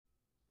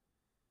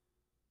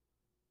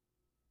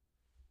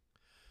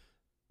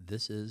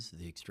This is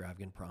the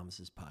Extravagant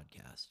Promises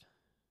Podcast,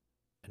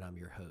 and I'm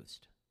your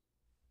host,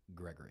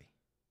 Gregory.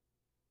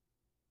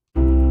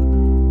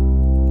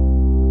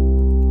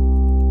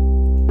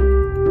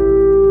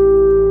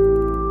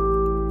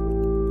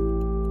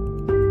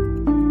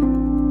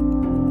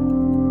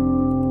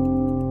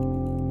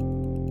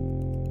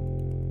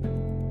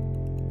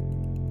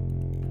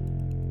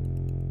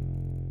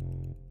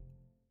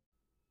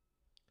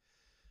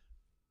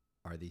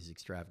 Are these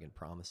extravagant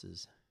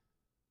promises?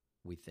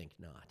 We think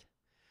not.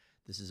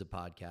 This is a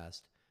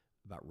podcast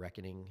about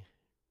reckoning,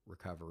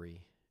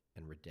 recovery,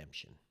 and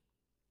redemption.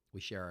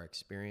 We share our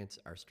experience,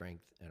 our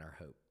strength, and our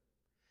hope.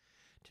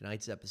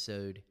 Tonight's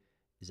episode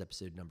is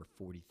episode number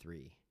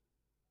 43,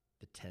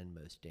 The 10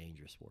 Most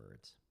Dangerous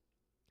Words.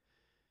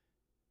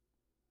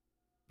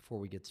 Before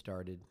we get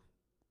started,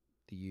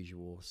 the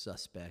usual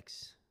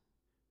suspects,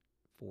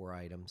 4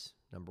 items.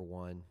 Number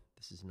 1,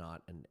 this is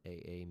not an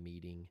AA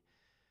meeting.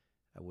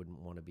 I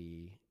wouldn't want to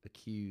be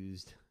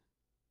accused.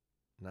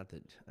 Not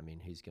that,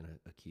 who's going to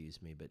accuse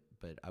me,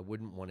 but I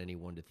wouldn't want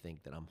anyone to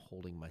think that I'm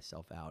holding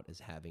myself out as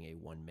having a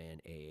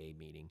one-man AA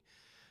meeting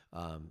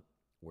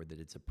or that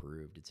it's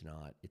approved. It's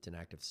not. It's an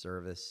act of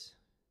service.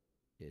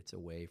 It's a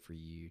way for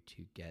you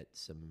to get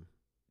some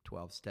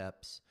 12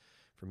 steps,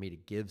 for me to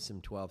give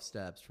some 12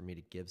 steps, for me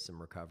to give some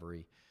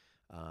recovery,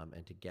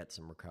 and to get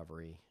some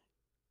recovery.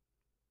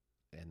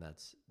 And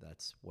that's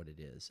what it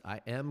is.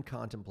 I am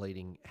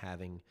contemplating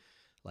having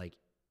like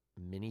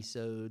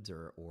mini-sodes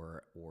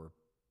or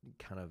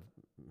kind of,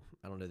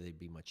 I don't know, they'd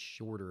be much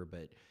shorter,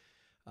 but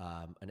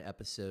an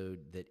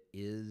episode that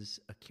is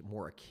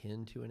more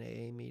akin to an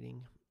AA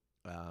meeting,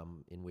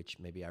 in which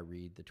maybe I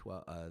read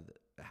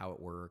how it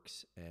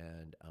works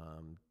and,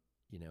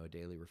 a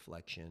daily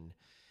reflection,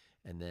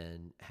 and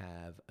then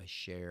have a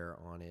share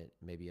on it,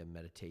 maybe a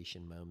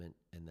meditation moment,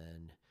 and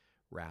then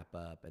wrap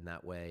up. And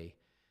that way,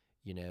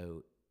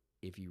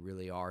 if you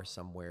really are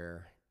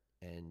somewhere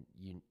and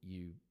you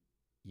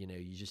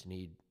just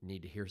need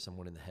to hear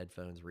someone in the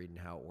headphones reading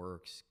how it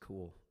works,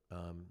 cool.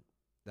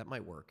 That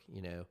might work.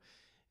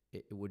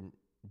 It wouldn't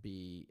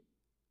be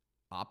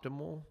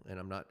optimal. And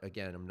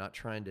I'm not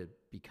trying to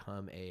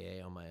become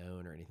AA on my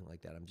own or anything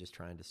like that. I'm just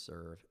trying to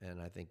serve.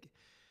 And I think,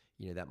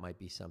 that might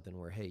be something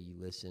where, hey, you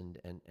listened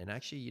and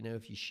actually,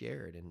 if you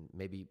shared and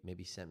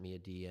maybe sent me a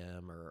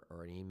DM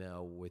or an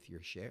email with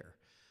your share,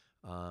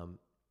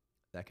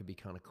 that could be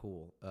kind of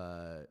cool.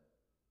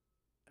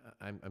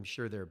 I'm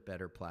sure there are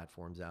better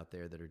platforms out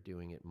there that are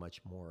doing it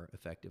much more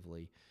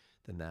effectively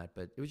than that,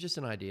 but it was just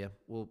an idea.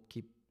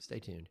 Stay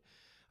tuned.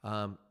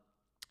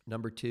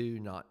 Number 2,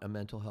 not a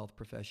mental health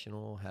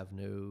professional, have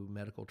no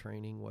medical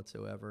training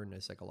whatsoever, no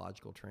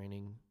psychological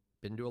training.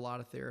 Been to a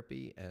lot of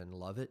therapy and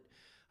love it,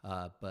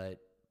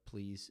 but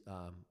please,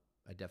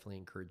 I definitely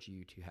encourage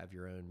you to have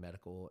your own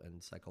medical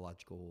and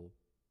psychological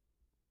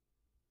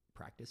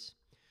practice.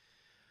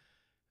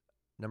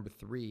 Number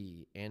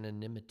 3,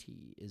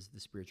 anonymity is the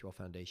spiritual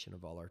foundation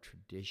of all our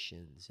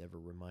traditions, ever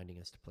reminding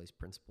us to place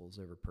principles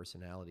over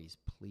personalities.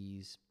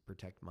 Please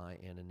protect my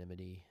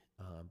anonymity.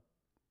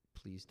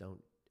 Please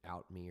don't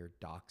out me or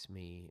dox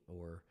me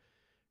or,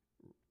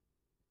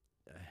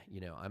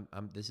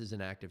 this is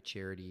an act of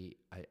charity.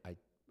 I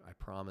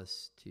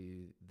promise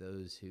to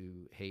those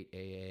who hate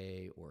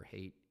AA or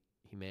hate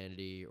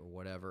humanity or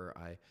whatever,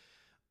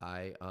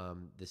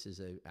 this is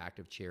an act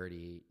of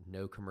charity.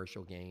 No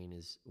commercial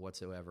gain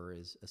whatsoever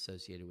is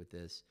associated with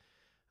this.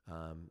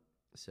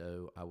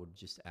 So I would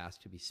just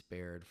ask to be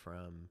spared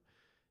from,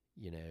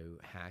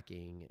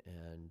 hacking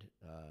and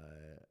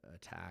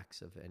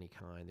attacks of any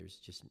kind. There's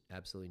just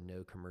absolutely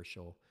no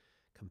commercial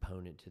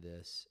component to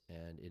this,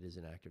 and it is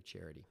an act of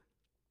charity.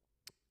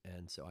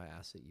 And so I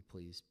ask that you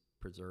please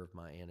preserve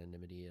my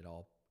anonymity at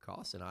all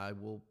costs, and I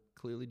will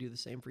clearly do the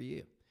same for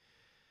you.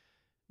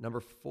 Number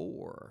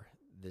 4,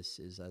 this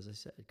is, as I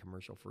said,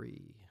 commercial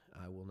free.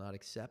 I will not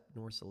accept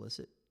nor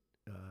solicit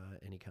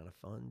any kind of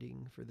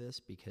funding for this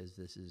because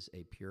this is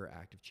a pure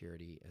act of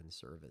charity and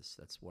service.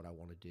 That's what I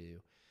want to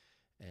do,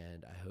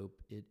 and I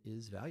hope it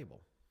is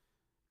valuable.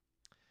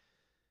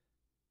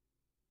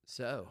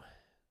 So,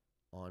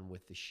 on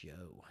with the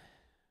show.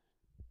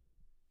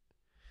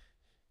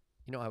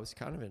 I was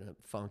kind of in a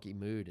funky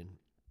mood,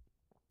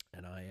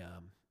 and I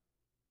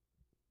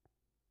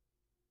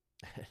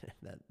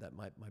that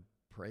my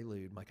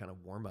prelude, my kind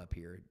of warm up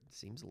here,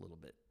 seems a little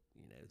bit,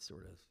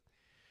 sort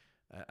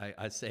of.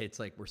 I say it's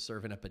like we're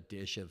serving up a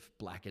dish of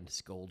blackened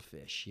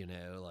goldfish,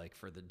 like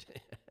for the.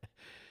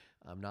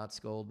 I'm not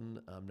scolding.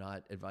 I'm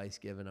not advice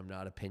given. I'm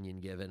not opinion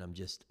given. I'm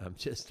just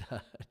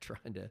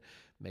trying to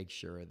make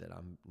sure that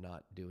I'm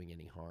not doing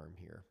any harm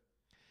here.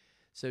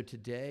 So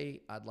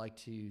today I'd like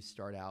to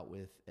start out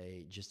with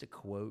just a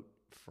quote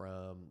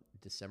from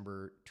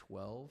December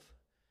 12,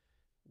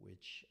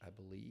 which I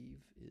believe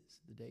is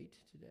the date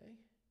today.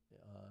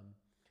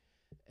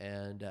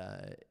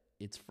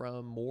 It's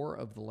from More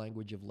of the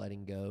Language of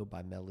Letting Go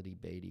by Melody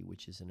Beattie,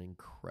 which is an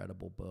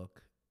incredible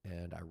book.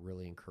 And I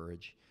really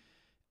encourage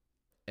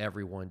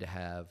everyone to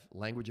have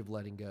Language of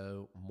Letting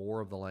Go, More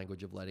of the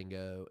Language of Letting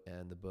Go,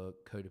 and the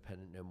book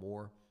Codependent No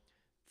More.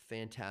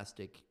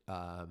 fantastic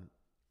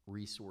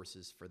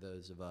resources for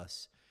those of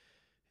us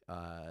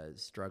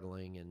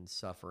struggling and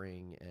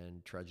suffering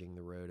and trudging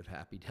the road of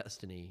happy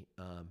destiny.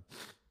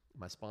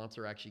 My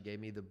sponsor actually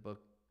gave me the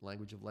book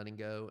Language of Letting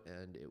Go,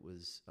 and it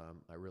was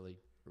I really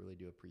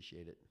do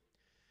appreciate it.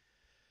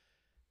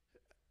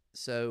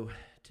 So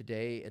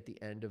today, at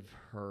the end of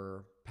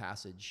her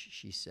passage,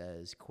 she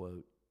says,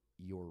 quote,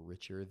 "You're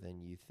richer than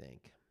you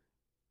think."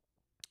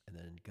 And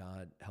then,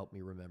 God, help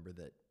me remember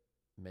that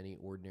many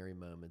ordinary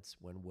moments,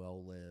 when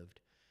well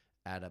lived,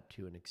 add up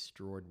to an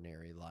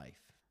extraordinary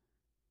life.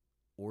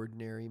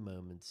 Ordinary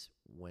moments,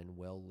 when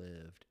well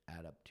lived,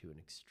 add up to an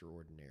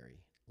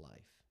extraordinary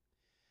life.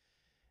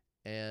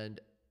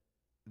 And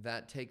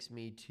that takes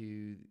me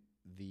to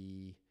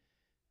the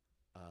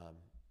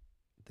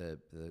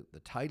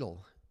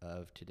title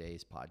of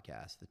today's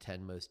podcast, The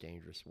 10 Most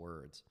Dangerous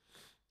Words.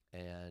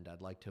 And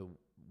I'd like to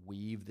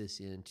weave this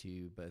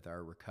into both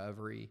our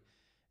recovery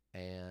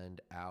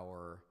and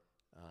our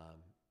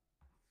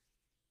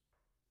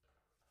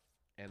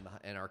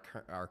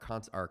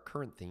our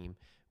current theme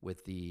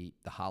with the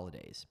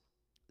holidays.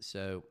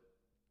 So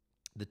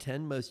the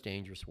 10 most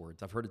dangerous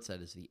words, I've heard it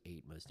said is the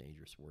 8 most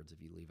dangerous words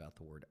if you leave out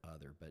the word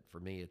other. But for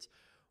me, it's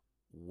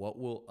what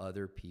will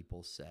other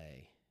people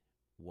say?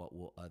 What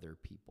will other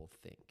people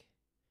think?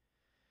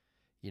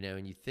 You know,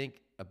 and you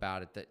think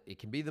about it, that it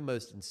can be the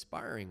most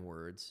inspiring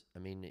words. I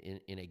mean,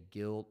 in a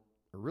guilt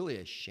or really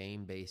a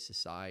shame-based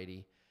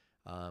society,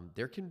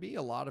 there can be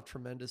a lot of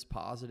tremendous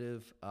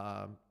positive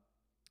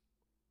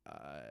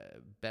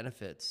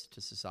benefits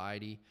to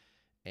society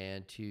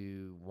and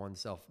to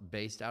oneself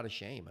based out of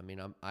shame. I mean,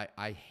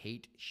 I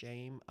hate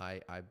shame.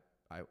 I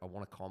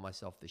want to call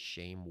myself the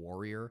shame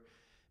warrior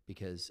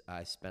because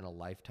I spent a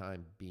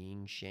lifetime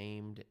being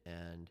shamed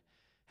and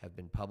have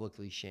been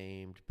publicly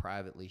shamed,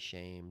 privately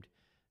shamed,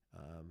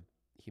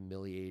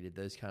 humiliated,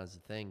 those kinds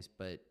of things.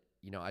 But,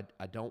 you know,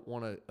 I don't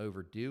want to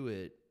overdo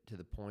it to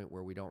the point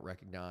where we don't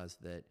recognize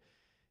that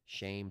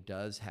shame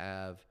does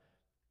have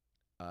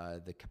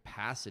the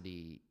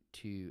capacity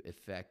to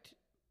affect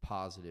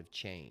positive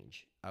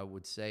change. I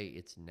would say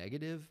it's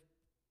negative.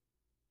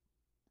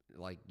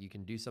 Like, you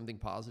can do something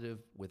positive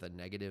with a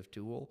negative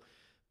tool,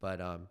 but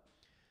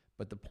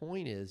the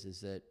point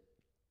is that,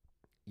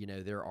 you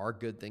know, there are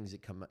good things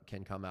that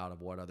can come out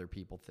of what other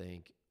people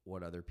think,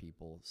 what other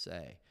people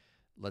say.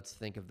 Let's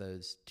think of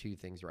those 2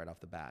 things right off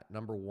the bat.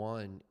 Number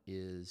 1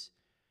 is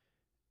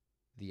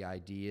the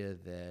idea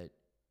that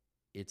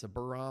it's a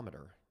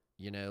barometer.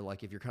 You know,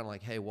 like if you're kind of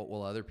like, hey, what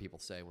will other people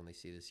say when they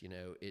see this? You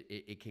know,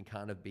 it can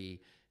kind of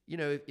be, you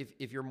know,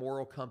 if your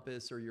moral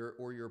compass or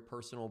your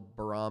personal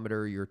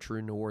barometer, your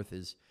true north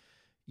is,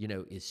 you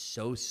know, is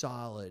so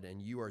solid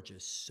and you are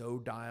just so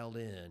dialed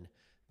in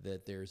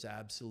that there's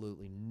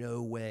absolutely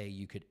no way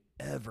you could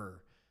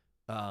ever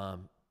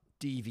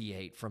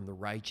deviate from the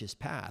righteous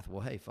path.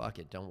 Well, hey, fuck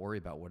it. Don't worry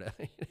about what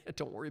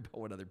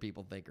other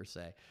people think or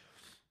say.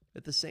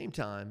 At the same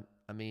time,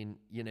 I mean,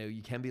 you know,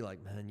 you can be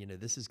like, man, you know,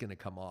 this is going to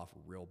come off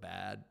real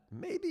bad.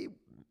 Maybe,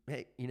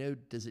 hey, you know,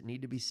 does it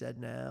need to be said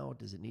now?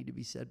 Does it need to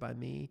be said by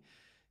me?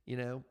 You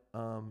know,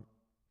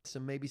 so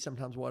maybe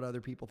sometimes what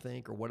other people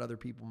think or what other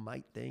people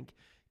might think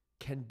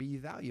can be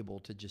valuable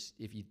to just,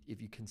 if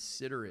you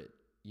consider it,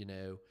 you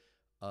know,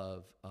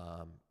 of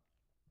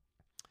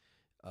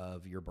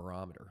your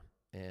barometer.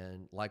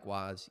 And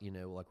likewise, you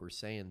know, like we're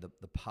saying,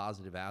 the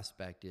positive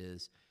aspect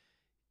is,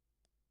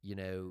 you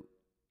know,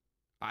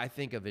 I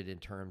think of it in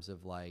terms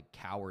of like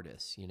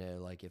cowardice, you know,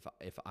 like if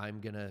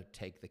I'm going to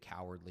take the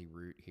cowardly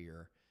route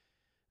here,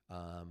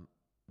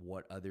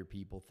 what other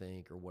people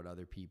think or what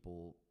other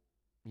people,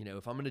 you know,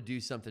 if I'm going to do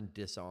something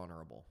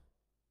dishonorable,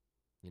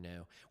 you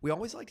know, we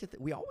always like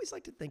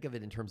to think of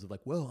it in terms of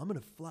like, well, I'm going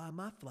to fly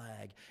my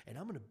flag and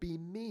I'm going to be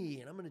me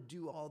and I'm going to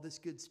do all this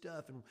good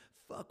stuff and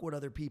fuck what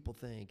other people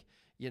think,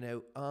 you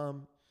know,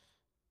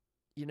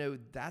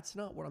 that's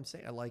not what I'm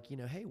saying. I like, you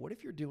know, hey, what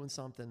if you're doing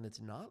something that's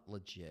not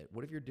legit?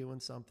 What if you're doing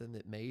something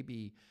that may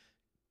be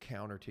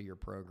counter to your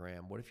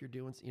program? What if you're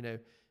doing, you know,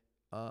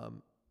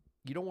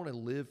 you don't want to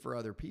live for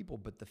other people,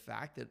 but the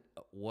fact that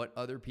what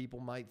other people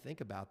might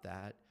think about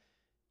that,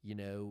 you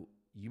know,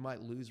 you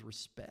might lose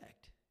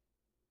respect.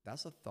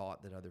 That's a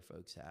thought that other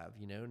folks have,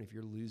 you know, and if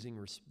you're losing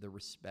the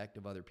respect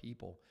of other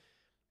people,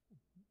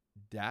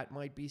 that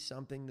might be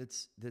something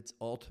that's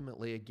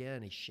ultimately,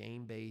 again, a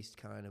shame-based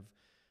kind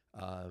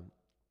of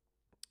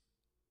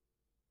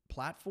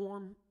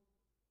platform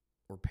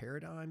or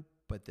paradigm,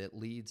 but that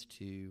leads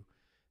to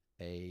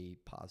a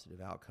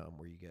positive outcome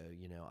where you go,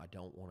 you know, I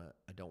don't want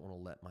to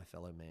let my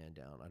fellow man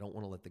down. I don't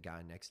want to let the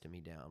guy next to me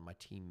down, my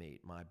teammate,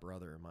 my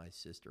brother, my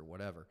sister,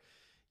 whatever,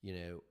 you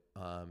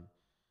know.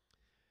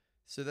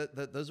 So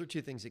that those are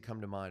 2 things that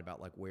come to mind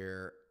about like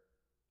where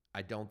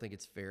I don't think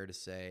it's fair to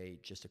say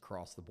just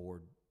across the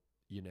board,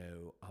 you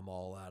know, I'm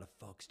all out of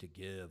fucks to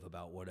give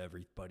about what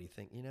everybody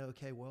think. You know,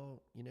 okay,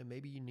 well, you know,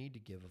 maybe you need to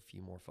give a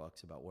few more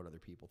fucks about what other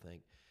people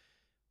think.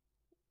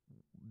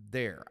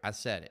 There, I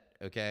said it,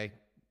 okay?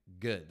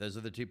 Good. Those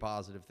are the 2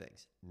 positive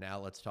things. Now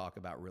let's talk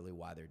about really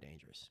why they're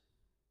dangerous.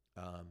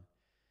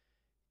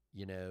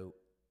 You know,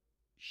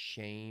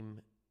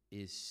 shame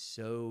is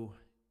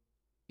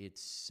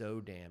it's so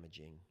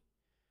damaging.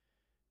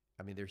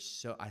 I mean,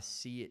 I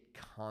see it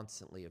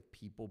constantly of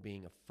people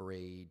being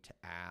afraid to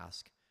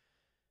ask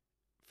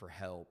for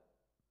help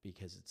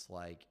because it's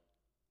like,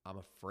 I'm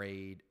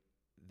afraid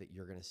that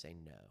you're going to say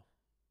no.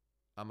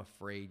 I'm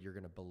afraid you're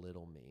going to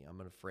belittle me. I'm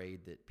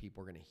afraid that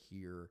people are going to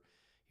hear,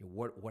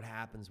 what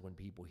happens when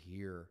people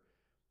hear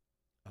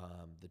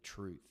the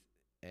truth.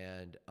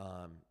 And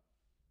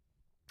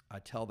I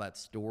tell that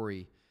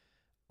story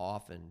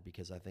often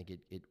because I think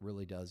it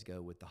really does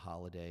go with the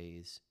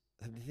holidays.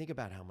 I mean, think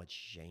about how much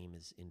shame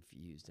is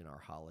infused in our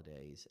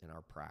holidays, in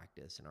our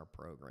practice, in our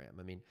program.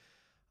 I mean,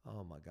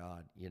 oh my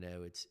God,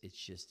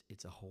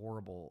 it's a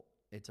horrible,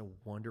 it's a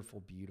wonderful,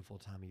 beautiful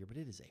time of year, but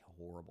it is a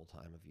horrible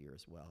time of year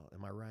as well.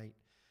 Am I right?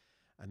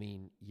 I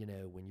mean,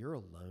 when you're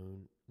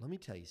alone, let me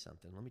tell you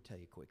something. Let me tell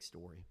you a quick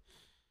story.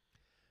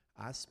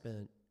 I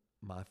spent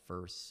my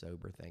first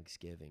sober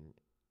Thanksgiving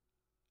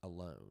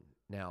alone.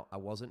 Now, I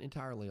wasn't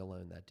entirely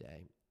alone that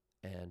day.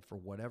 And for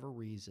whatever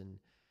reason,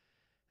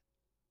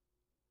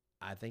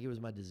 I think it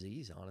was my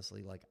disease,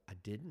 honestly. Like,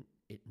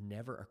 it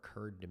never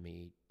occurred to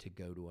me to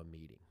go to a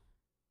meeting.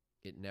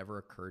 It never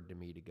occurred to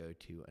me to go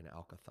to an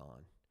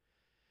alkathon.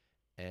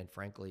 And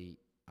frankly,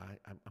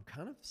 I'm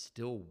kind of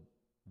still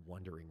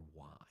wondering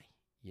why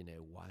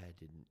I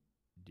didn't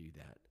do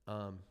that.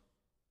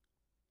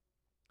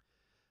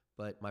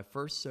 But my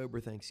first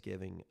sober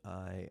Thanksgiving,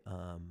 I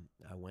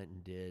went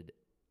and did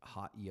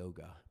hot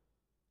yoga.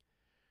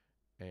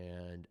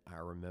 And I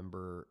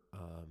remember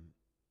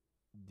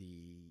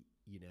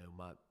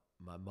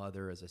my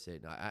mother, as I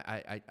said,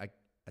 I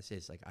say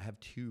it's like I have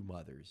two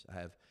mothers. I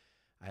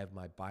have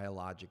my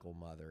biological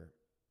mother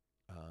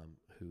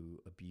who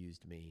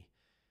abused me,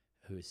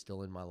 who is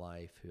still in my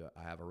life, who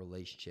I have a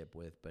relationship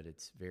with, but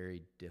it's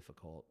very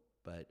difficult.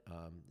 But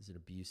is an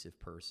abusive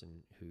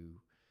person who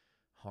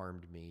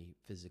harmed me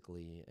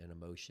physically and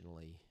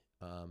emotionally,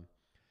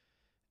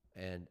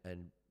 and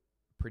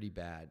pretty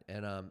bad.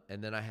 And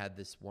then I had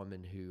this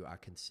woman who I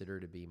consider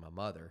to be my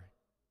mother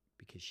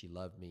because she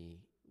loved me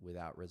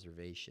without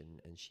reservation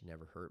and she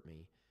never hurt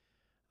me.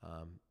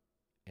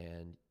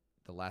 And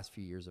the last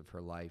few years of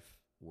her life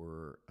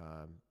were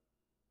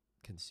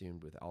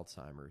consumed with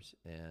Alzheimer's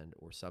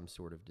or some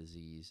sort of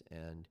disease.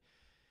 And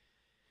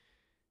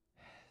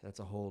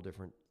that's a whole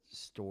different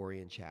story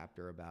and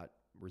chapter about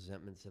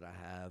resentments that I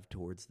have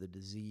towards the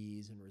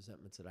disease and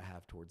resentments that I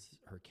have towards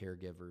her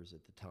caregivers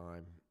at the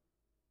time,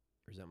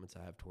 resentments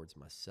I have towards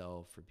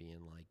myself for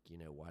being like,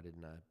 why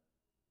didn't I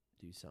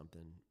do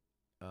something?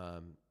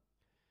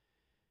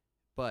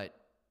 But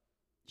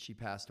she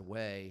passed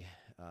away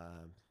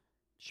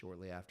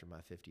shortly after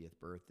my 50th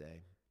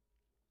birthday.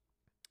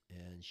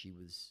 And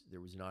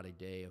there was not a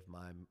day of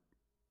my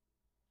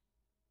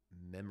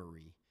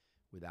memory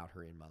without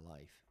her in my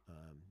life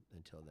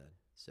until then.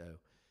 So,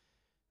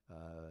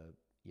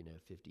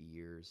 50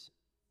 years.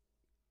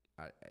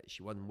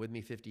 She wasn't with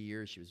me 50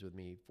 years. She was with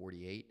me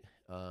 48.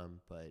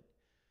 But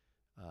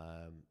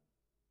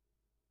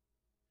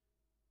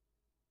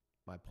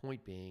my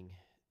point being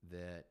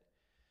that,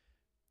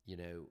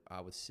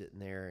 I was sitting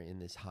there in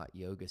this hot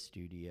yoga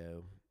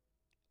studio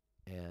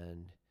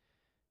and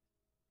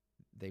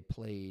they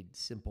played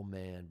Simple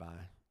Man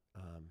by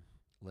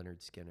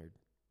Leonard Skinner.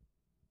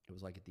 It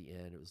was like at the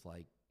end, it was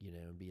like,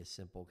 be a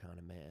simple kind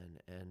of man.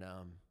 And,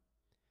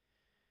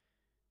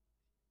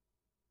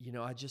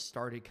 I just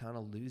started kind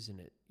of losing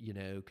it,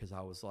 because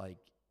I was like,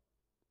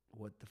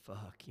 what the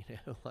fuck,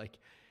 like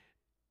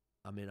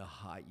I'm in a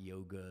hot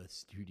yoga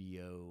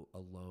studio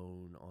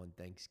alone on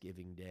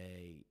Thanksgiving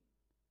Day.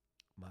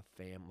 My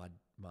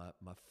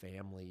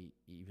family,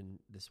 even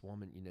this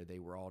woman, they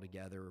were all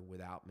together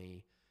without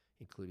me,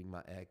 including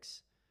my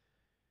ex.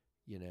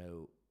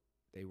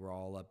 They were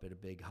all up at a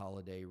big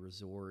holiday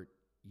resort,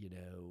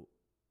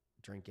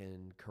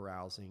 drinking,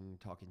 carousing,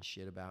 talking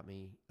shit about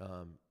me.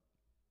 Or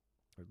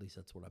at least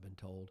that's what I've been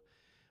told.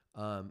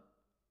 And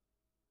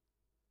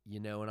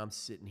I'm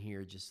sitting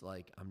here just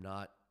like, I'm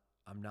not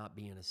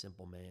being a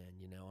simple man,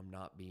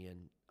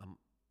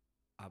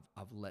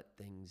 I've let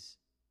things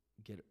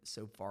get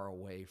so far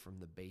away from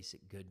the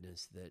basic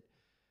goodness that,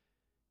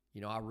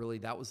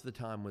 that was the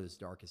time when it was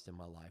darkest in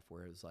my life,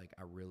 where it was like,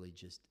 I really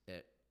just,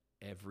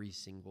 every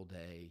single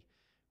day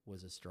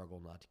was a struggle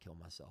not to kill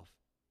myself.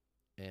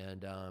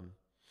 And,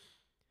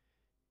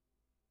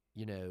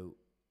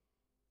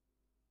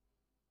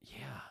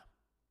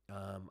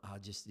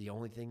 the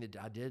only thing that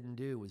I didn't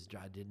do was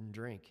I didn't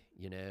drink,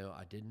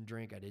 I didn't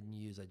drink, I didn't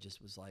use, I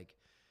just was like,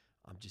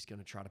 I'm just going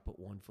to try to put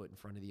one foot in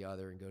front of the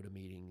other and go to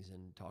meetings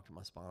and talk to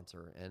my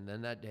sponsor. And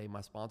then that day,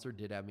 my sponsor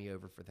did have me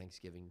over for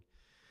Thanksgiving,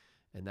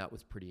 and that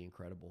was pretty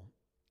incredible.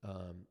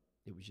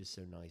 It was just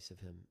so nice of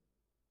him.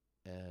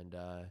 And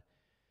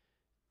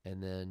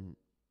then,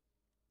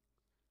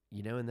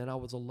 and then I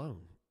was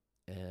alone.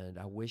 And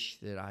I wish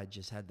that I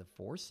just had the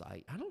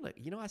foresight. I don't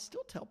know. I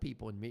still tell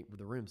people in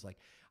the rooms, like,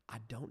 I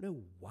don't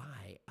know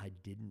why I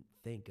didn't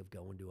think of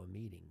going to a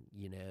meeting,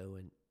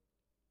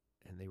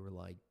 and they were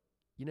like,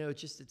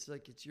 it's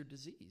like, it's your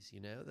disease,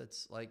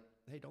 that's like,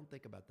 hey, don't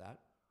think about that.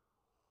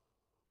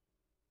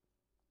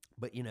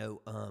 But, having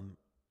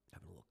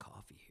a little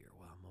coffee here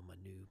while I'm on my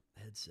new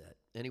headset.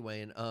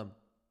 Anyway, and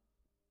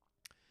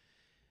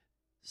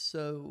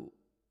so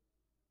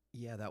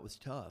yeah, that was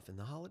tough. And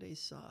the holidays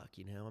suck,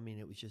 I mean,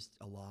 it was just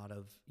a lot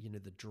of,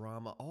 the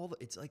drama,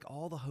 it's like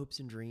all the hopes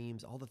and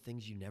dreams, all the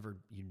things you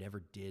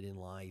never did in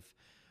life,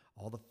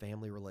 all the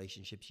family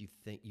relationships you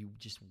think you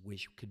just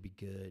wish could be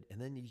good.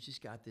 And then you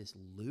just got this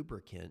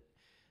lubricant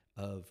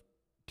of,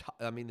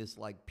 this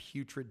like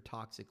putrid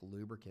toxic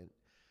lubricant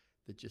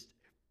that just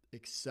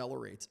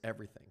accelerates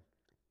everything.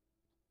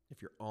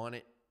 If you're on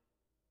it,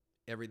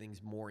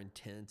 everything's more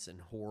intense and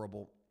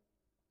horrible.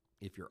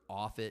 If you're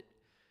off it,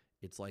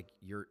 it's like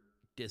you're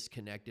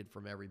disconnected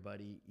from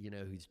everybody,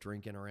 who's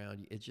drinking around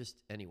you. It's just,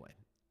 anyway,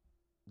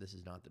 this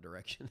is not the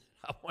direction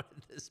that I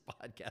wanted this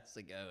podcast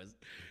to go. Is,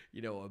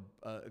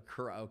 a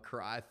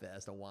cry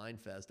fest, a wine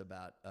fest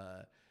about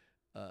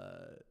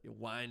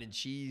wine and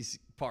cheese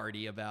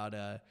party about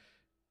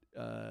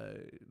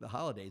the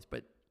holidays.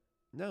 But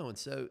no, and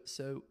so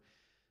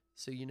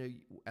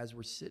as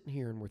we're sitting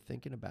here and we're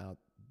thinking about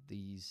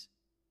these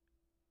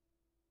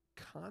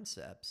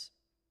concepts,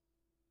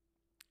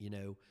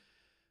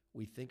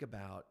 we think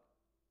about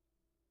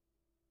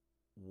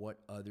what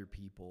other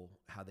people,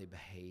 how they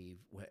behave,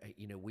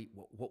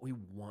 what we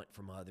want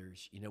from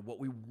others. What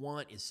we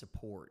want is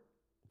support.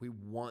 We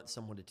want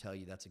someone to tell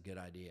you that's a good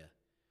idea,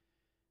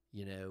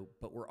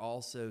 but we're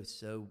also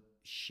so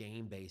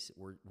shame-based.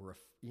 We're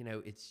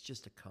it's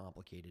just a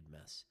complicated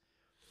mess.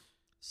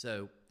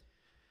 So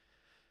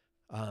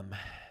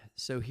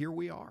here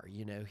we are,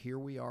 here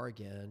we are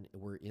again.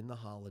 We're in the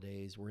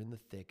holidays. We're in the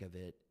thick of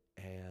it.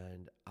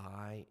 And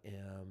I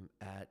am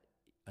at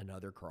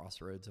another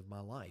crossroads of my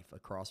life, a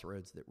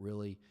crossroads that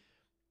really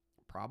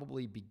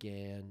probably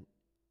began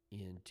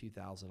in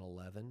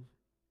 2011.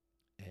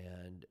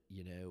 And,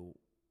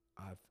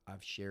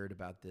 I've shared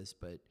about this,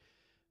 but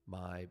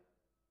my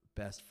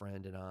best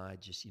friend and I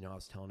just, I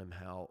was telling him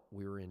how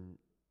we were in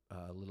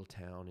a little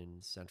town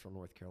in central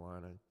North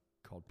Carolina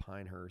called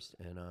Pinehurst,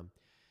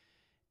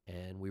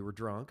 and we were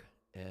drunk,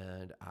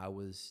 and I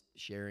was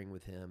sharing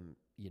with him,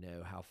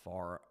 how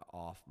far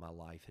off my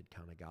life had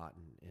kind of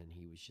gotten. And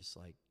he was just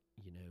like,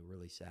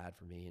 really sad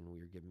for me. And we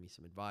were giving me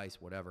some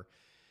advice, whatever.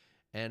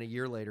 And a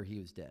year later, he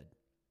was dead.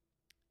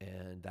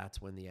 And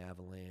that's when the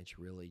avalanche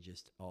really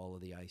just, all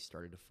of the ice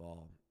started to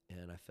fall.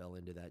 And I fell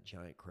into that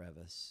giant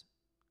crevasse.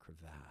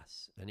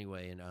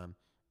 Anyway,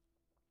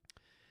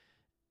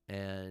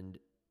 and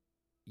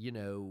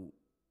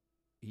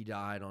he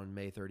died on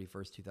May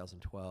 31st,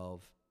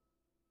 2012.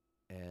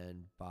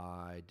 And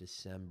by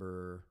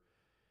December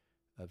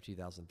of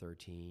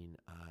 2013,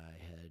 I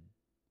had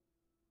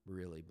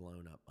really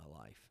blown up my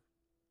life.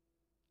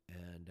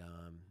 And,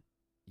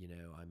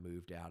 I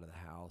moved out of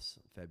the house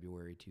in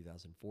February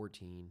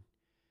 2014,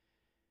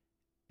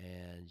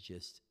 and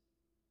just,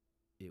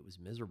 it was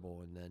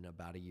miserable. And then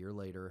about a year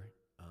later,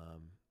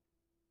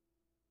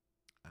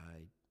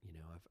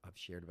 I've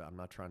shared about, I'm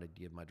not trying to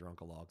give my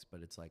drunkalogs,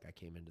 but it's like I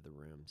came into the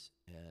rooms,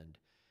 and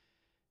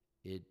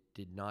it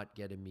did not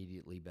get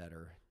immediately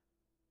better.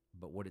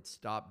 But what it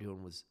stopped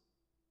doing was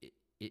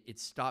it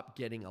stopped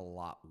getting a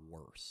lot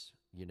worse.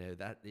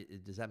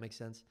 Does that make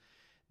sense?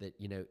 That,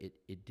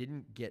 it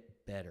didn't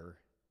get better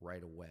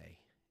right away.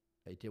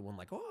 It did one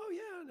like, oh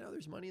yeah, now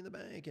there's money in the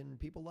bank and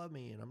people love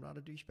me and I'm not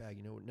a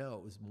douchebag. No,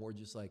 it was more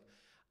just like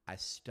I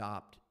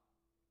stopped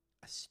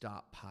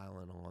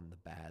piling on the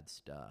bad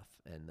stuff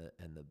and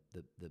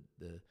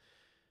the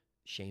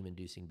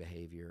shame-inducing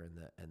behavior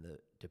and the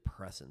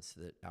depressants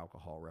that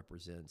alcohol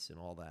represents and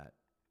all that.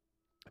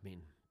 I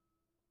mean,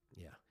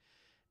 yeah.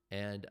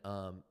 And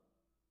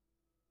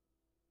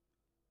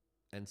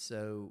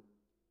so,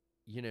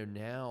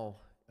 now,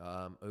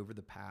 over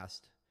the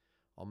past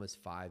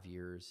almost 5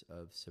 years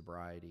of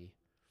sobriety,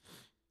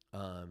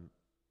 I've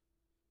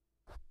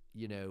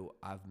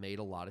made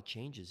a lot of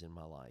changes in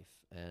my life,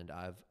 and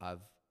I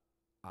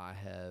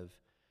have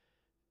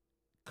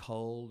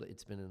culled.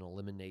 It's been an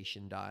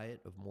elimination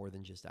diet of more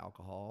than just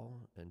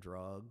alcohol and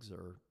drugs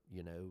or,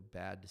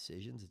 bad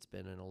decisions. It's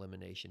been an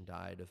elimination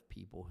diet of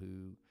people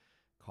who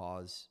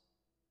cause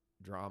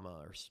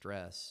drama or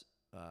stress,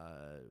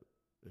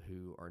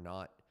 who are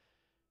not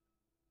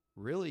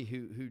really,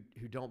 who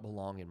don't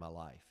belong in my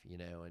life,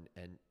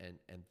 and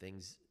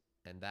things,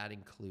 and that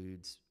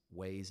includes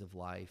ways of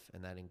life,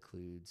 and that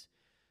includes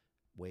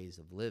ways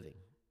of living.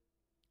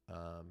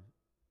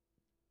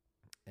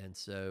 And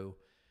so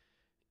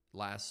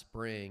last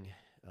spring,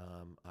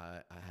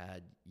 I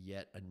had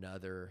yet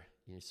another,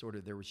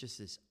 there was just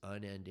this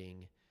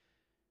unending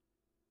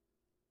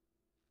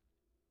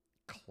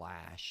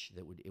clash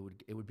that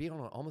it would be on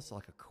almost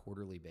like a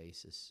quarterly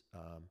basis.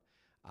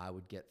 I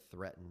would get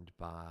threatened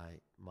by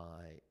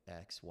my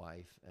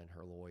ex-wife and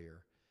her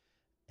lawyer,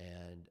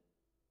 and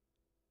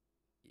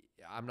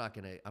I'm not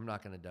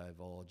gonna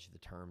divulge the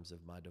terms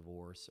of my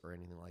divorce or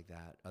anything like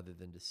that, other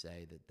than to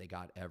say that they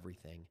got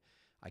everything.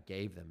 I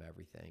gave them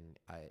everything,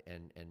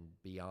 and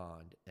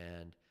beyond,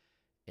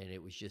 And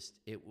it was just,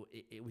 it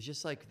was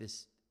just like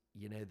this,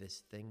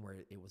 this thing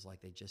where it was like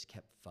they just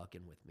kept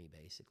fucking with me,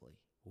 basically.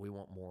 We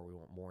want more, we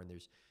want more. And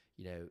there's,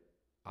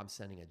 I'm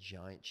sending a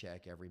giant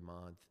check every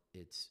month.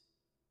 It's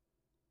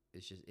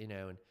just,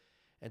 and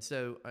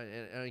so,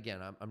 and again,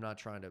 I'm not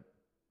trying to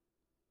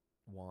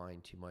whine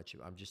too much.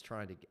 I'm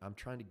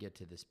trying to get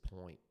to this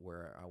point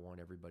where I want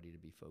everybody to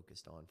be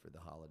focused on for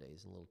the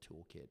holidays. And a little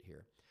toolkit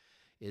here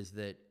is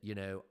that,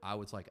 I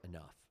was like,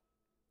 enough.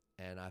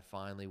 And I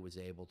finally was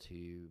able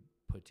to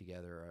put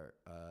together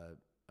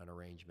an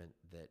arrangement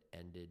that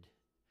ended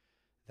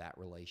that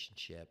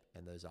relationship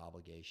and those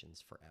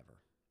obligations forever.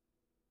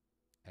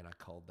 And I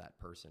called that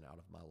person out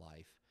of my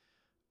life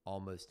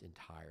almost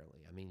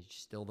entirely. I mean,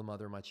 she's still the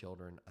mother of my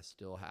children. I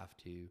still have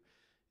to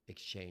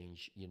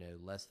exchange,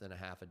 less than a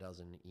half a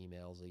dozen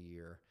emails a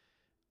year.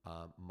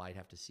 Might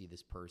have to see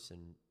this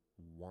person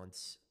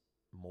once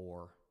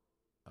more,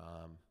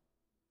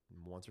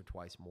 once or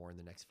twice more in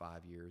the next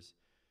 5 years.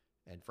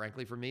 And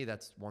frankly, for me,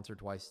 that's once or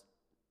twice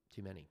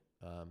too many.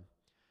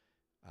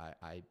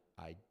 I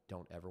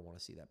don't ever want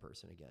to see that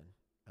person again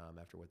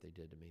after what they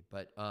did to me.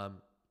 But wow,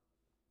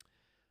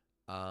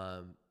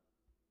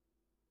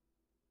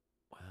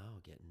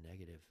 getting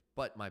negative.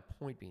 But my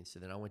point being, so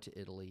then I went to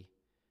Italy,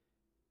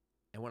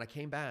 and when I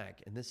came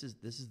back, and this is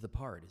the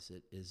part, is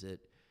it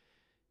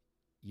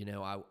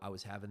I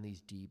was having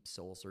these deep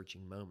soul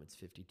searching moments.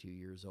 52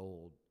 years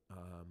old,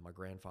 my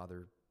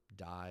grandfather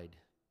died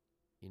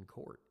in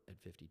court at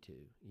 52.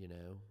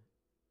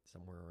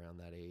 Somewhere around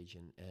that age,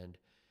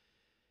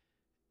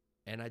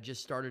 and I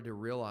just started to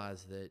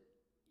realize that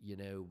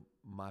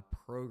my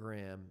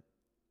program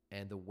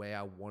and the way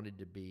I wanted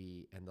to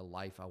be and the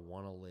life I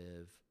want to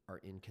live are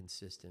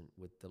inconsistent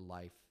with the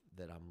life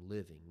that I'm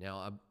living. Now,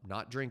 I'm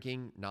not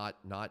drinking, not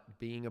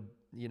being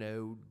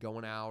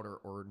going out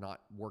or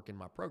not working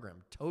my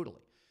program,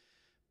 totally.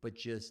 But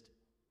just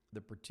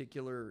the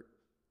particular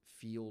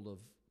field of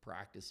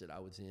practice that I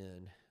was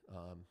in,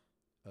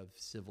 of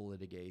civil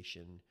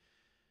litigation,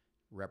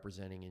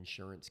 representing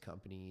insurance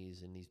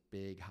companies in these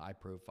big,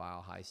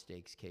 high-profile,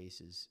 high-stakes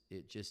cases,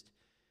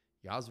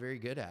 I was very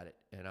good at it,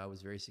 and I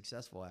was very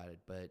successful at it.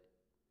 But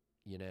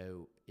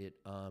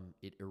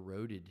it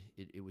eroded.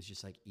 It was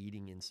just like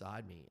eating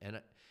inside me,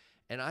 and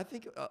I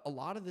think a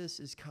lot of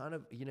this is kind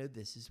of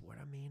this is what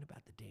I mean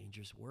about the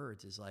dangerous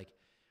words. Is like,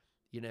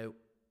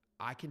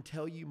 I can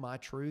tell you my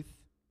truth.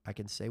 I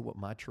can say what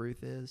my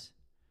truth is,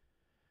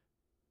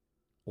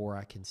 or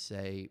I can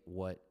say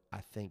what I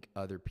think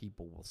other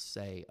people will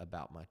say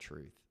about my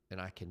truth.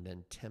 And I can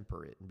then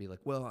temper it and be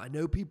like, well, I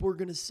know people are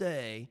going to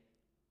say,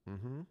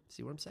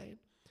 see what I'm saying?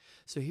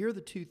 So here are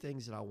the two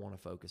things that I want to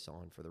focus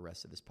on for the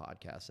rest of this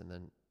podcast. And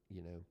then,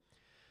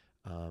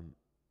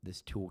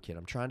 this toolkit.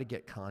 I'm trying to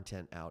get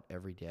content out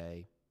every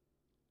day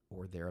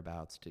or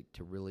thereabouts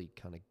to really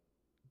kind of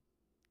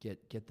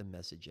get the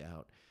message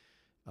out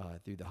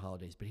through the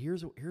holidays. But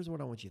here's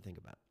what I want you to think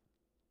about.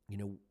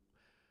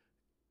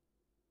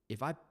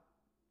 If I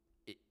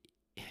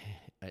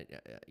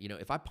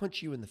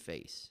punch you in the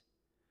face,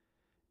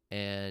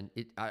 and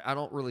I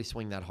don't really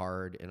swing that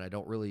hard, and I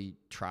don't really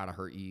try to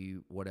hurt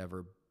you,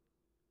 whatever,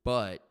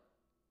 but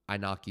I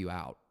knock you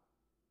out,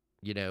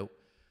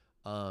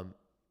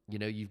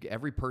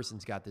 every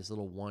person's got this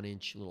little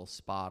 1-inch little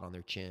spot on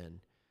their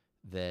chin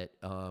that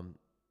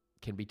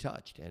can be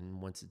touched,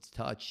 and once it's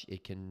touched,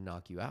 it can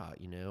knock you out,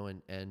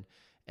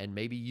 and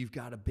maybe you've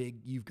got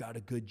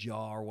a good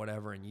jaw or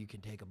whatever, and you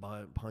can take a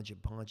bunch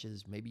of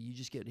punches. Maybe you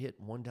just get hit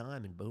one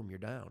time and boom, you're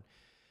down.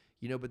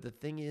 But the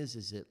thing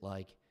is that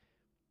like,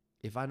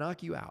 if I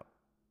knock you out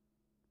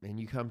and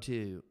you come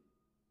to,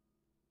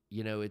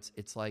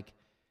 it's like,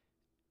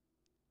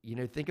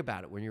 think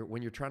about it when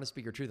you're trying to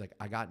speak your truth. Like,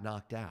 I got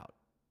knocked out,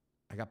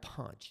 I got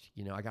punched,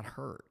 I got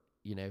hurt.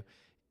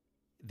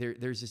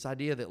 There's this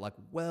idea that like,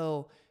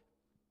 well,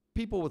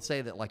 people would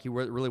say that like you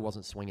really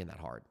wasn't swinging that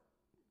hard.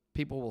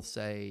 People will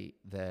say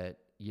that,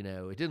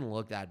 it didn't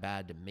look that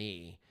bad to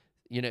me.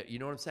 You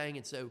know what I'm saying?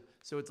 And so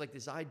it's like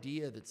this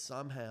idea that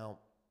somehow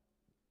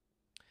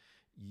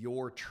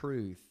your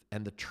truth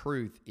and the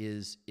truth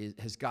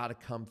has got to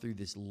come through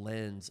this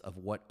lens of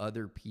what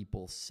other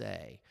people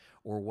say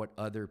or what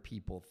other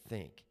people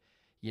think.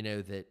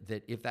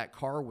 That if that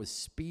car was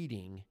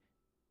speeding,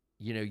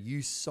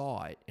 you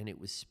saw it and it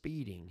was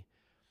speeding.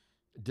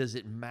 Does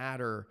it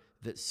matter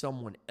that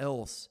someone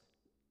else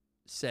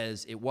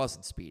says it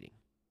wasn't speeding?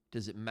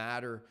 Does it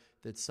matter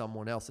that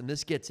someone else, and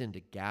this gets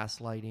into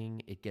gaslighting,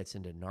 it gets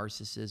into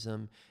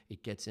narcissism,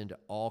 it gets into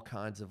all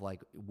kinds of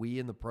like, we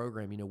in the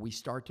program, we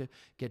start to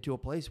get to a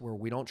place where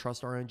we don't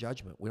trust our own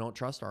judgment. We don't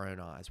trust our own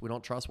eyes. We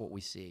don't trust what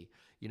we see.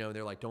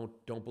 They're like,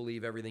 don't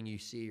believe everything you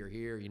see or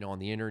hear, on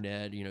the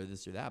internet,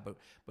 this or that.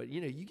 But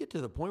you get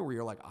to the point where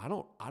you're like, I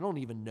don't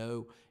even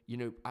know,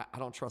 I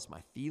don't trust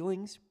my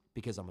feelings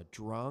because I'm a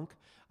drunk.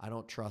 I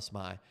don't trust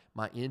my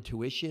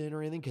intuition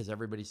or anything because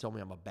everybody's told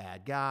me I'm a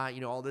bad guy,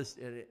 all this.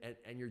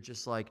 And you're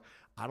just like,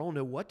 I don't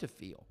know what to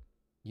feel,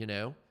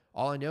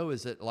 All I know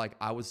is that like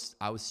I was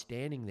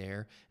standing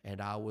there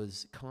and I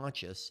was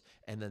conscious,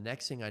 and the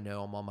next thing I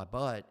know, I'm on my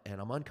butt and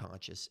I'm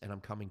unconscious and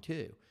I'm coming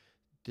to.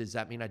 Does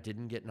that mean I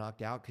didn't get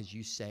knocked out because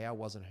you say I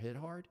wasn't hit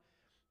hard?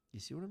 You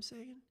see what I'm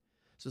saying?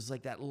 So it's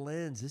like that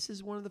lens. This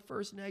is one of the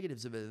first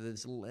negatives of it,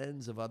 this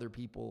lens of other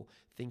people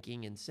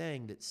thinking and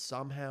saying that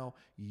somehow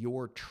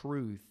your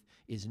truth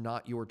is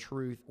not your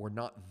truth or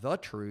not the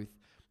truth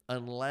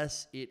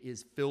unless it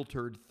is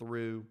filtered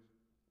through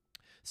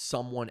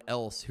someone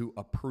else who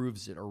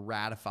approves it or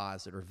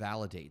ratifies it or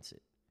validates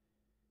it.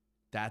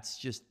 That's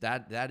just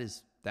that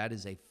is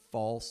a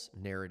false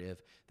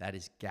narrative. That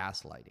is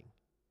gaslighting.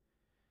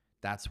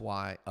 That's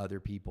why other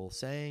people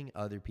saying,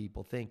 other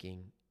people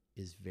thinking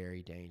is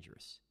very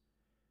dangerous.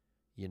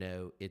 You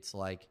know, it's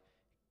like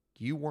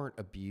you weren't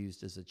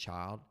abused as a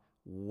child.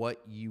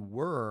 What you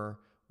were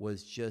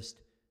was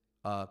just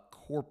a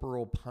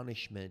corporal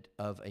punishment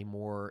of a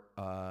more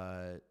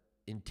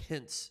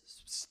intense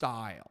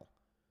style.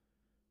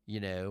 You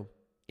know,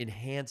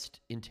 enhanced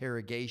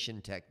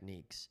interrogation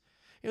techniques.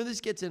 You know, this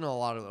gets into a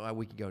lot of,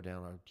 we could go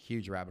down a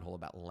huge rabbit hole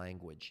about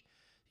language.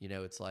 You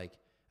know, it's like,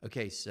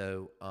 okay,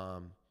 so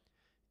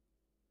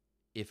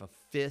if a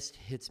fist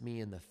hits me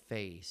in the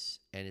face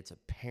and it's a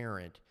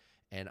parent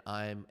and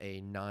I'm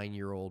a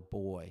 9-year-old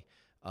boy,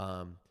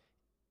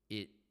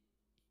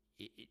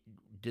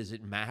 does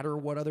it matter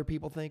what other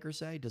people think or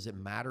say? Does it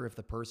matter if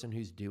the person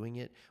who's doing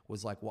it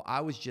was like, well,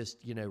 I was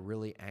just, you know,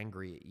 really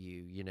angry at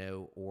you, you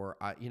know, or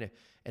I, you know,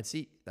 and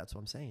see, that's what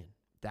I'm saying.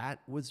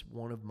 That was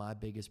one of my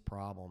biggest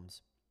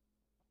problems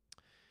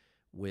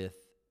with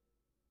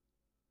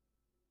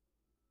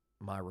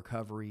my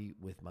recovery,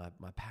 with my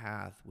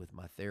path, with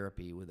my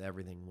therapy, with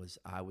everything was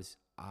I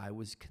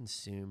was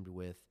consumed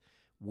with,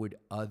 would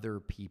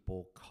other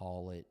people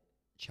call it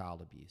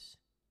child abuse?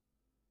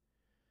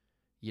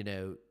 You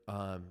know,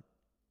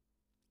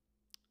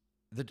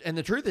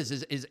 the truth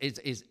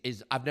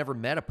is I've never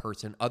met a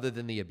person other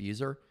than the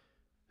abuser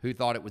who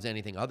thought it was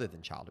anything other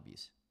than child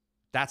abuse.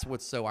 That's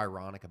what's so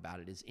ironic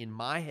about it is in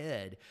my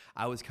head,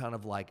 I was kind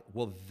of like,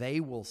 well, they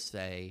will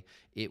say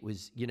it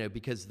was, you know,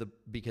 because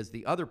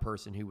the other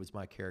person who was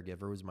my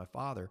caregiver, was my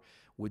father,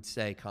 would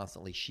say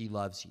constantly, she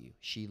loves you,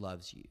 she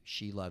loves you,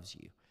 she loves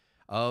you.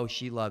 Oh,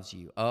 she loves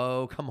you.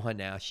 Oh, come on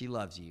now, she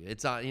loves you.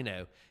 It's not, you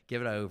know,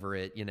 give it over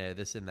it, you know,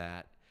 this and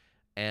that.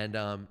 And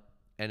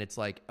it's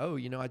like, oh,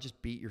 you know, I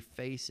just beat your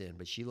face in,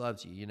 but she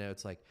loves you. You know,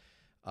 it's like,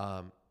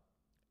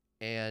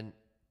 and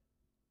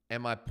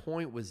my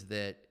point was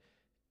that,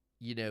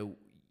 you know,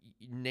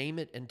 name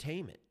it and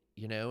tame it,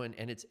 you know, and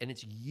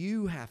it's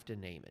you have to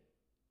name it.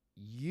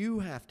 You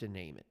have to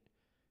name it.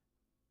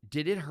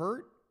 Did it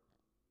hurt?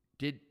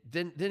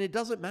 Then it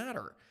doesn't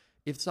matter.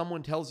 If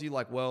someone tells you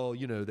like, well,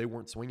 you know, they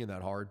weren't swinging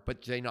that hard,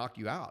 but they knocked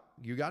you out.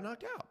 You got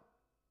knocked out,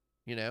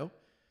 you know?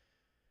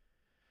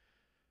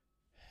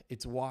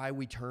 It's why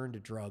we turn to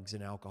drugs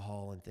and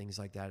alcohol and things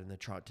like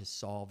that to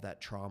solve that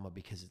trauma,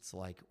 because it's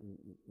like,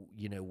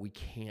 you know, we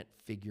can't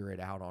figure it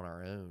out on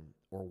our own,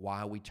 or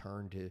why we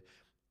turn to,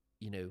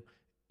 you know,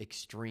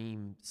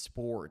 extreme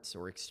sports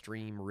or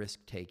extreme risk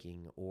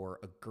taking or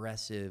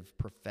aggressive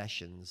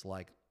professions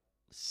like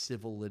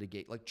civil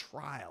litigate, like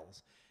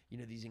trials, you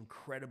know, these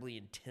incredibly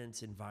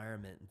intense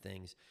environment and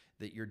things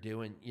that you're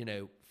doing, you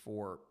know,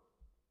 for,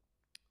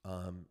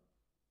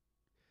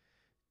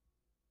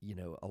 you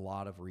know, a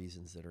lot of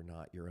reasons that are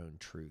not your own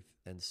truth.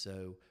 And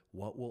so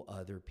what will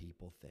other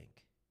people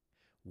think?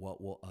 What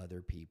will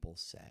other people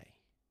say?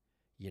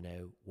 You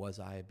know, was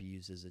I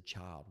abused as a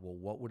child? Well,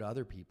 what would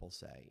other people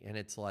say? And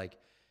it's like,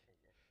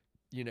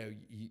 you know,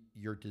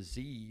 your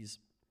disease,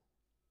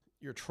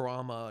 your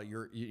trauma,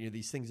 you know,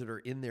 these things that are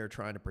in there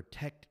trying to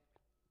protect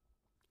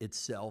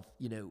itself,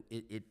 you know,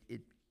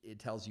 it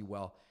tells you,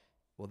 well,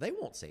 they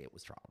won't say it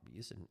was child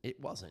abuse, and it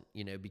wasn't,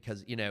 you know,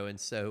 because, you know, and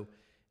so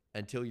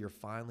until you're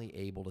finally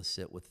able to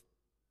sit with,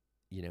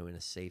 you know, in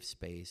a safe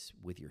space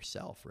with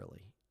yourself,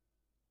 really,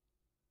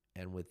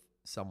 and with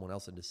someone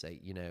else, and to say,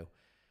 you know,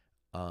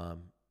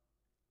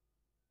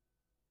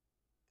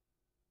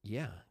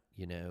 yeah,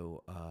 you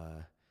know,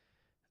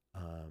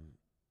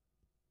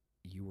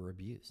 you were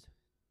abused,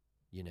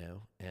 you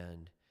know,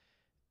 and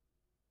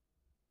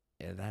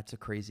that's a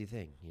crazy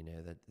thing, you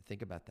know, that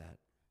think about that,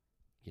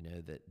 you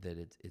know,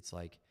 that it's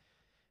like,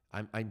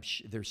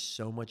 there's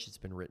so much that's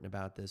been written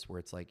about this where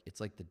it's like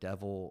the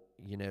devil,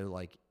 you know,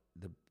 like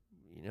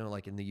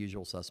like in The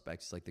Usual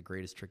Suspects, it's like the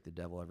greatest trick the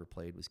devil ever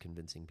played was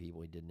convincing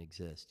people he didn't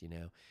exist, you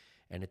know,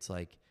 and it's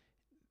like,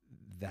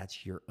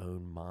 that's your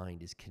own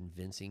mind is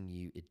convincing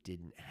you it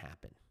didn't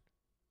happen,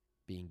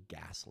 being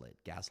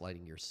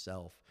gaslighting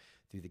yourself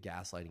through the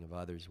gaslighting of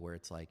others, where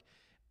it's like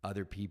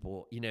other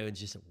people, you know, it's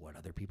just what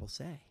other people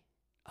say.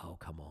 Oh,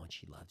 come on,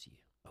 she loves you.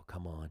 Oh,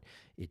 come on,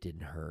 it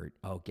didn't hurt.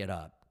 Oh, get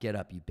up,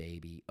 you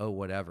baby. Oh,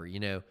 whatever, you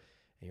know.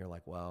 And you're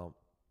like, well,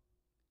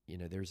 you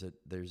know, there's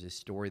a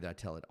story that I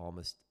tell it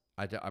almost,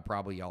 I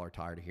probably y'all are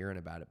tired of hearing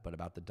about it, but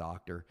about the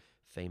doctor,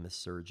 famous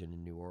surgeon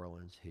in New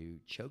Orleans who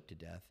choked to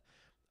death,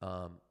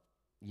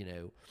 you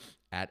know,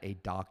 at a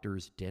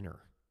doctor's dinner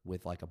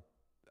with like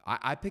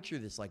I picture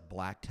this like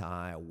black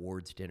tie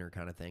awards dinner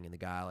kind of thing, and the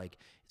guy like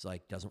is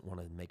like doesn't want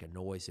to make a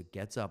noise, so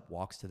gets up,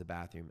 walks to the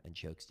bathroom, and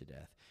chokes to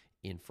death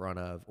in front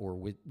of or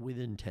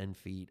within 10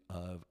 feet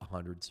of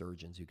 100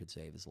 surgeons who could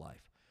save his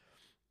life.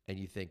 And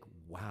you think,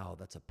 wow,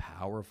 that's a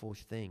powerful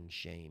thing,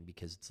 Shane,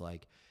 because it's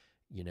like,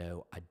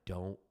 I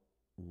don't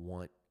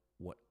want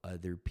what will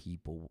other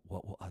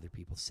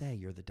people say?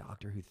 You're the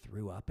doctor who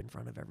threw up in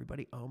front of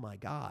everybody. Oh my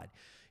God.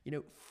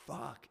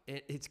 Fuck.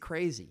 It's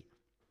crazy.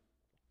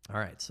 All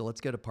right. So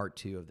let's go to part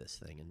 2 of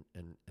this thing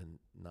and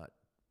not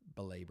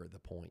belabor the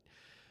point.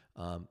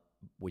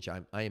 Which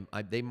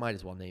they might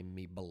as well name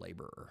me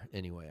belaborer.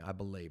 Anyway, I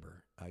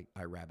belabor.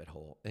 I rabbit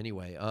hole.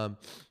 Anyway, I'm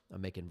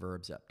making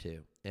verbs up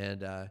too.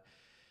 And,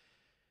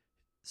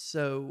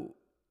 so,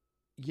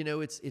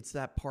 it's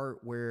that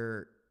part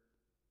where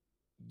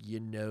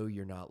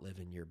you're not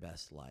living your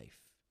best life.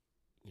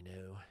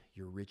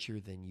 You're richer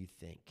than you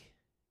think.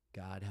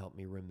 God help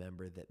me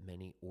remember that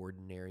many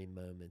ordinary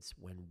moments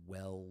when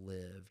well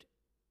lived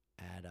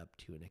add up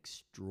to an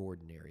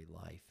extraordinary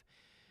life.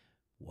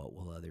 What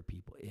will other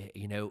people,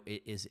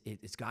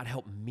 it's God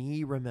help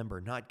me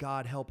remember, not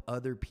God help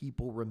other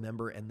people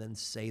remember and then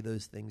say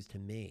those things to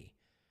me.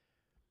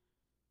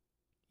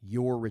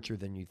 You're richer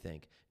than you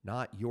think,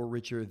 not you're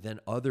richer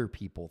than other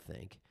people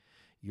think.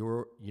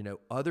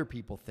 Other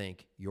people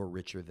think you're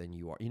richer than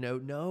you are.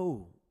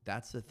 No,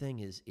 that's the thing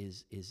is,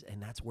 and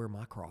that's where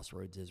my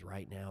crossroads is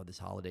right now. This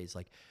holidays,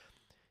 like,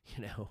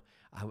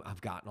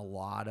 I've gotten a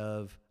lot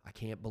of, I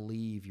can't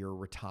believe you're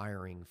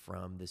retiring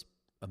from this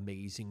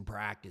amazing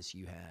practice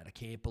you had. I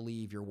can't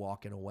believe you're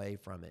walking away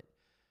from it.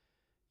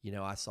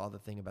 I saw the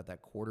thing about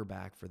that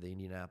quarterback for the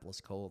Indianapolis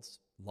Colts,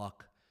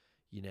 Luck.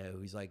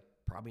 He's like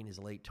probably in his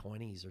late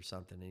 20s or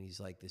something, and he's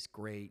like this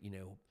great,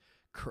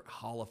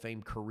 Hall of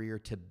Fame career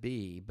to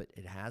be, but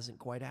it hasn't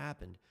quite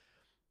happened.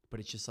 But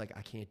it's just like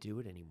I can't do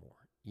it anymore,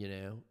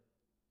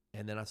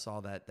 And then I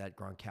saw that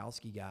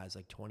Gronkowski guy is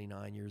like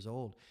 29 years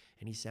old,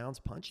 and he sounds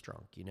punch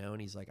drunk,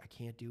 and he's like, I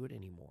can't do it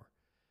anymore.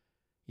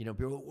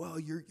 People are like, well,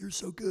 you're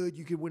so good,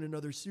 you could win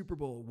another Super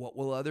Bowl. What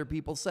will other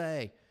people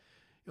say?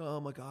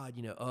 Oh my God,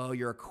 oh,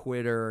 you're a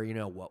quitter.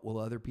 What will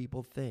other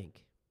people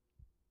think?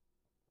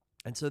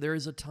 And so there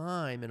is a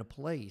time and a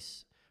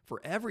place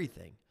for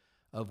everything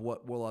of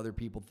what will other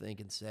people think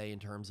and say in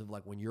terms of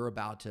like when you're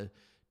about to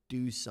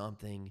do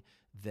something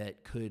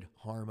that could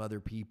harm other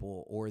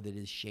people or that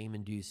is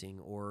shame-inducing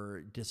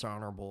or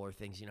dishonorable or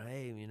things,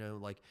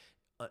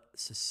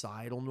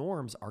 societal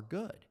norms are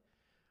good.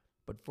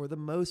 But for the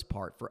most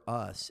part, for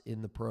us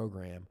in the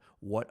program,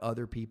 what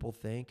other people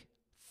think,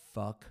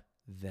 fuck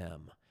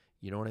them.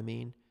 You know what I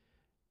mean?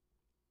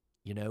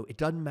 It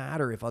doesn't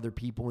matter if other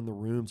people in the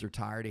rooms are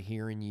tired of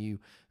hearing you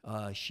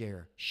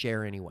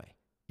share anyway.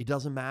 It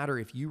doesn't matter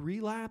if you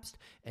relapsed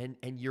and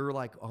you're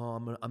like,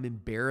 oh, I'm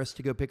embarrassed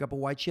to go pick up a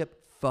white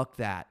chip. Fuck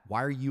that.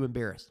 Why are you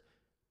embarrassed?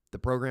 The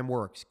program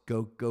works.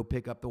 Go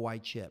pick up the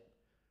white chip.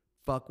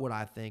 Fuck what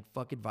I think.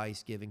 Fuck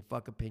advice giving.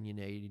 Fuck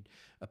opinion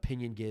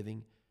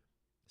giving.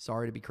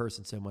 Sorry to be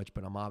cursing so much,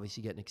 but I'm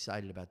obviously getting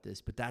excited about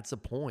this. But that's the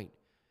point.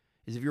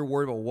 Is if you're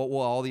worried about what will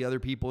all the other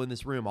people in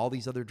this room, all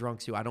these other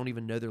drunks who I don't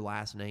even know their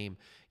last name,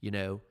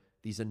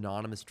 these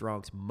anonymous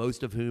drunks,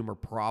 most of whom are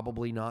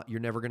probably not, you're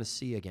never going to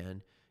see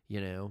again,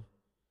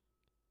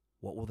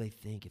 what will they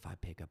think if I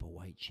pick up a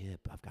white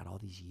chip? I've got all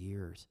these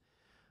years,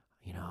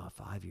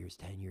 5 years,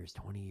 10 years,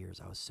 20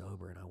 years, I was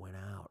sober and I went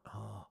out.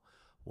 Oh,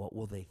 what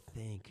will they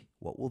think?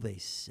 What will they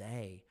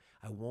say?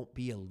 I won't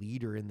be a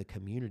leader in the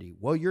community.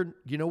 Well, you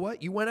know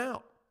what? You went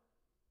out.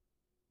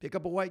 Pick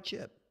up a white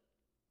chip.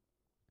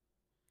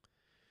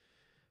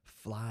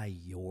 Fly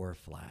your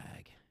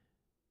flag,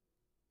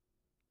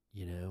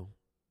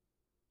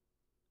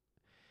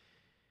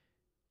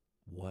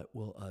 What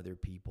will other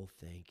people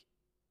think?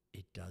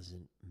 It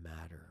doesn't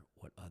matter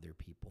what other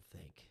people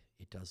think.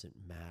 It doesn't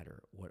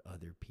matter what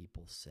other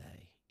people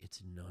say.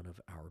 It's none of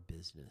our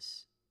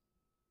business,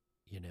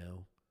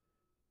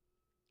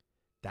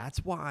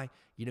 That's why,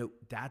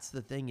 that's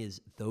the thing is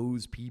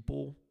those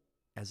people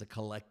as a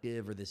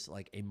collective or this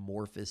like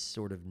amorphous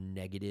sort of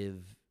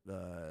negative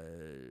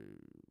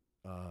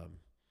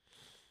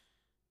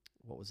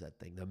what was that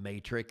thing? The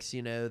Matrix,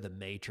 the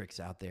Matrix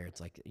out there. It's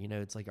like,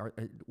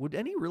 would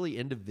any really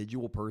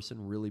individual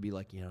person really be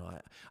like,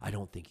 I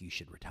don't think you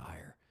should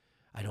retire.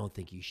 I don't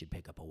think you should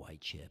pick up a white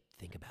chip.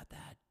 Think about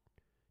that.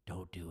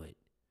 Don't do it.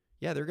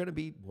 Yeah, there are going to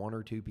be one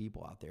or two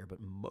people out there,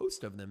 but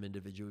most of them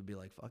individually would be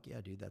like, fuck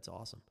yeah, dude, that's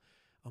awesome.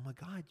 Oh my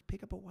God,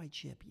 pick up a white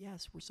chip.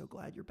 Yes, we're so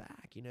glad you're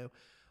back,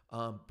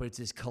 But it's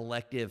this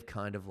collective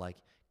kind of like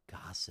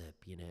gossip,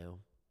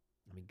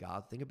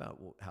 God, think about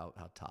how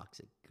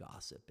toxic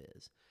gossip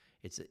is.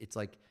 It's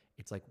like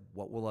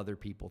what will other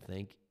people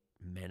think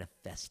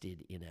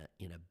manifested in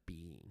a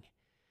being,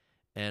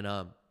 and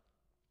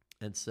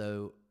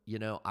so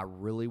I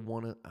really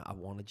want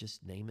to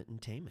just name it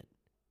and tame it.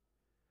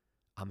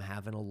 I'm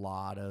having a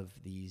lot of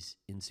these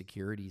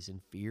insecurities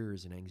and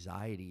fears and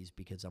anxieties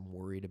because I'm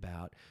worried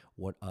about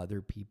what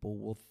other people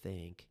will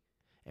think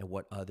and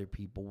what other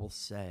people will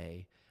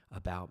say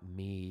about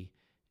me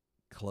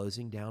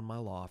closing down my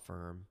law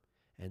firm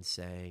and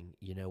saying,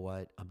 you know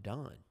what, I'm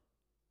done.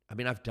 I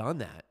mean, I've done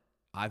that.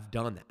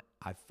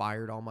 I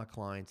fired all my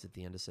clients at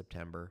the end of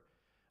September.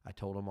 I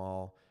told them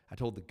all. I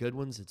told the good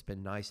ones, it's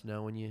been nice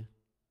knowing you.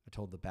 I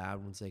told the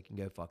bad ones they can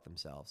go fuck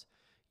themselves,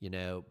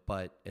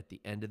 but at the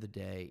end of the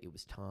day, it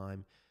was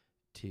time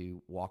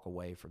to walk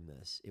away from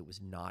this. It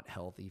was not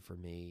healthy for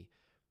me.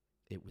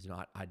 It was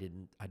not, I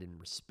didn't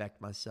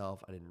respect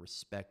myself. I didn't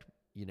respect,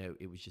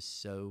 it was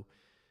just so,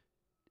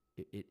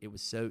 it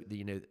was so,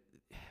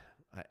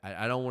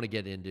 I don't want to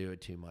get into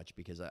it too much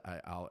because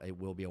it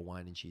will be a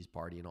wine and cheese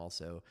party. And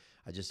also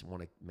I just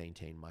want to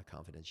maintain my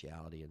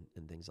confidentiality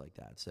and things like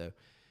that. So,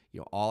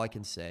 all I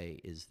can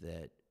say is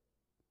that,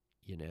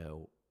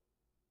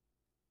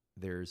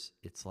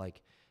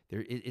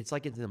 it's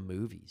like in the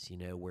movies,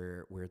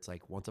 where it's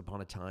like once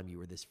upon a time you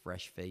were this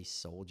fresh-faced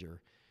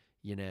soldier,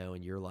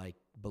 and you're like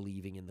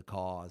believing in the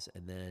cause.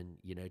 And then,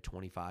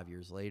 25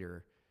 years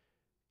later,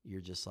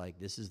 you're just like,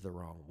 this is the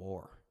wrong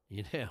war,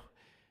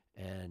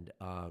 And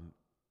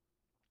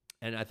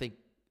I think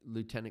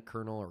Lieutenant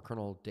Colonel or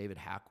Colonel David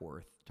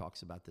Hackworth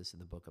talks about this in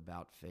the book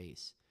About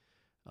Face,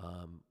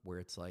 where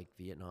it's like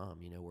Vietnam,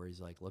 where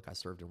he's like, look, I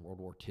served in World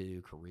War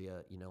II,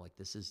 Korea, like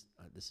this is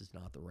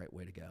not the right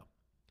way to go.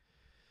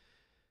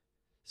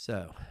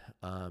 So,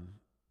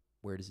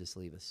 where does this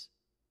leave us?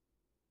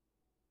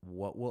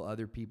 What will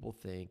other people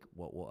think?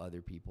 What will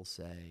other people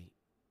say?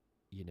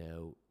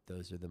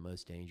 Those are the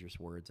most dangerous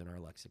words in our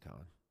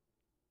lexicon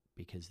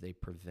because they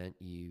prevent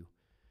you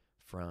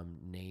from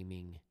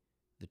naming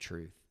the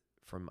truth,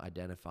 from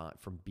identifying,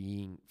 from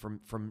being,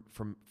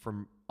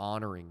 from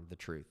honoring the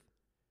truth.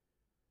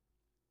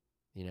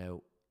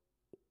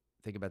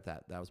 Think about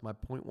that. That was my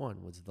point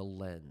one, was the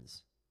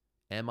lens.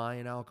 Am I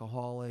an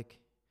alcoholic?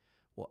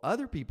 Well,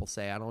 other people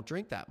say I don't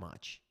drink that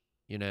much.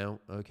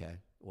 Okay.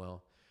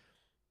 Well,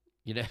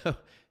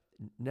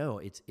 no,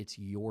 it's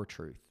your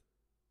truth.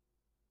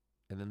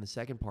 And then the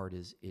second part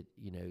is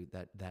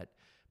that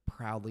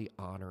proudly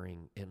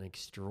honoring an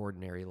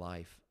extraordinary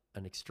life,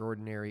 an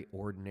extraordinary,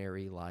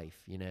 ordinary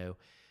life,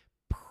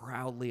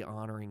 proudly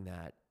honoring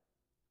that.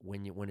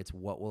 When it's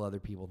what will other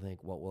people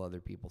think, what will other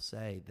people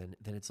say, then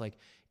it's like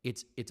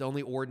it's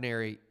only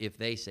ordinary if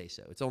they say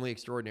so. It's only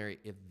extraordinary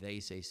if they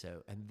say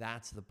so. And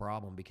that's the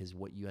problem, because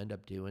what you end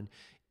up doing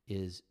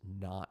is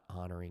not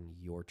honoring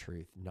your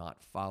truth,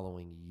 not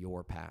following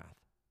your path.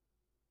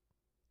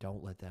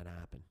 Don't let that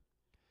happen.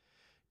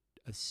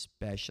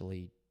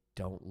 Especially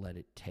don't let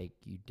it take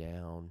you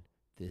down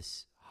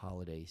this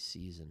holiday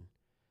season.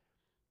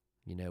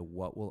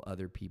 What will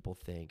other people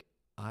think?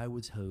 I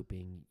was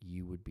hoping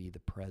you would be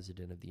the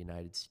president of the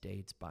United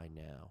States by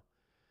now.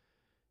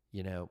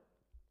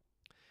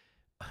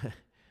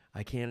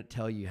 I can't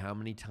tell you how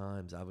many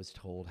times I was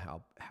told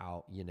how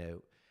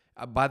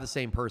by the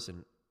same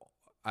person,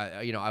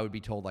 I would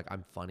be told like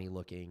I'm funny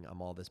looking,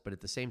 I'm all this, but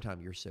at the same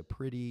time, you're so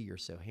pretty, you're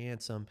so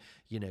handsome,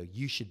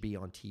 you should be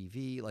on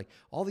TV, like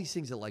all these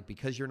things that like,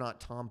 because you're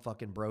not Tom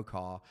fucking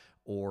Brokaw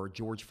or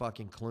George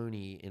fucking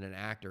Clooney in an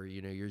actor,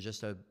 you're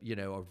just a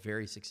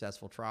very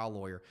successful trial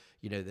lawyer,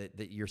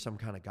 that you're some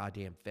kind of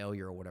goddamn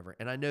failure or whatever.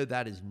 And I know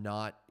that is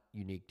not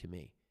unique to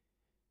me,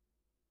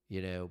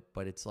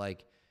 but it's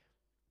like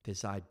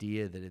this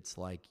idea that it's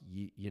like,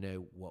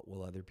 what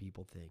will other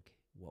people think?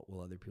 What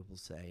will other people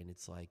say? And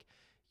it's like,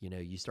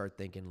 you start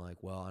thinking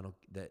like, well, I don't,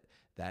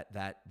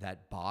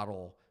 that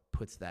bottle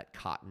puts that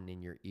cotton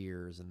in your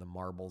ears and the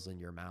marbles in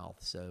your mouth.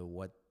 So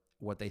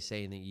what they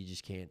say and that you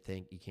just can't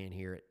think, you can't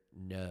hear it.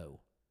 No,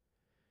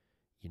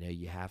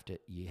 you have to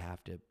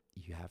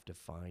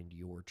find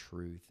your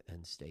truth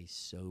and stay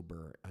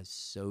sober, a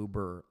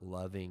sober,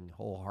 loving,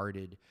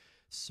 wholehearted,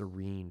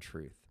 serene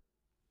truth.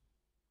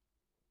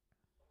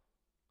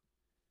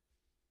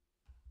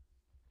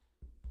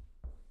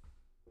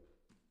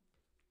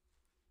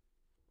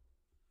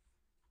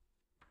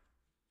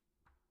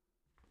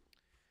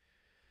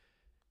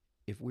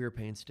 If we are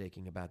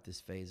painstaking about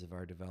this phase of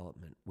our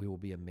development, we will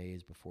be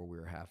amazed before we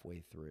are halfway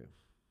through.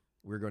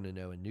 We're going to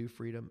know a new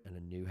freedom and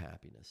a new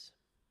happiness.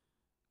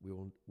 We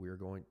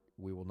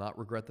will not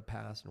regret the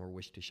past nor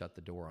wish to shut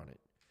the door on it.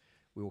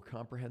 We will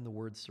comprehend the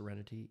word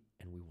serenity,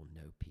 and we will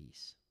know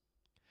peace.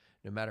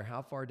 No matter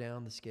how far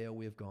down the scale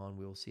we have gone,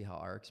 we will see how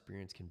our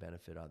experience can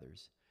benefit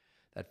others.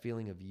 That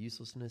feeling of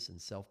uselessness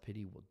and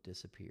self-pity will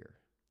disappear.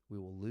 We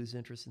will lose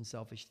interest in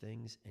selfish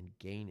things and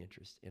gain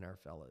interest in our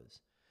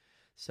fellows.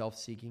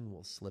 Self-seeking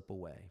will slip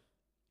away.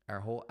 Our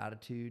whole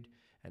attitude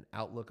and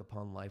outlook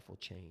upon life will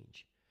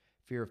change.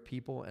 Fear of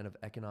people and of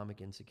economic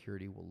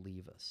insecurity will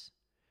leave us.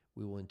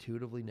 We will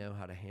intuitively know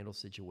how to handle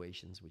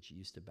situations which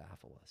used to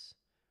baffle us.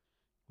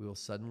 We will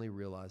suddenly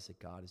realize that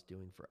God is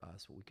doing for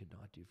us what we could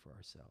not do for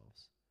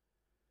ourselves.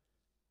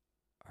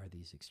 Are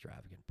these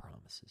extravagant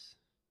promises?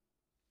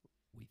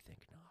 We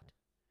think not.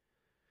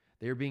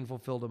 They are being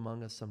fulfilled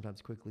among us,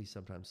 sometimes quickly,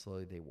 sometimes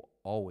slowly. They will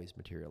always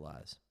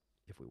materialize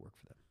if we work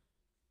for them.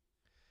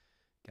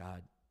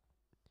 God,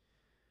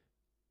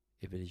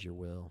 if it is your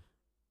will,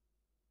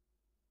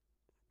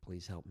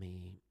 please help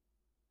me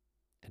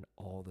and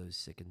all those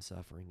sick and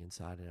suffering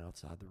inside and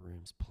outside the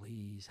rooms.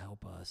 Please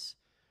help us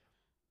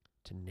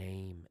to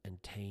name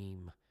and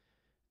tame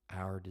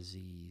our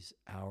disease,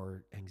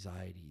 our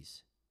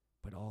anxieties,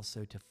 but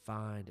also to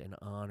find and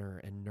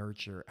honor and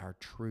nurture our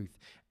truth,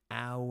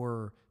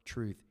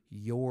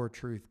 your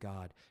truth,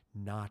 God,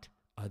 not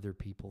other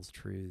people's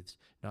truths,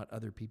 not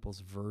other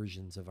people's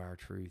versions of our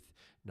truth,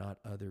 not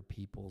other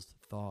people's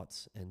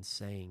thoughts and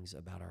sayings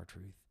about our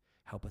truth.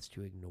 Help us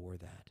to ignore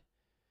that.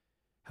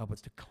 Help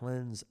us to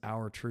cleanse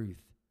our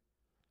truth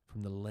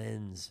from the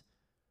lens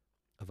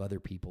of other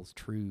people's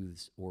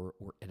truths or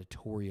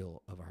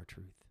editorial of our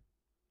truth.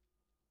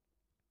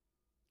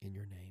 In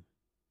your name,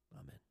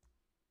 amen.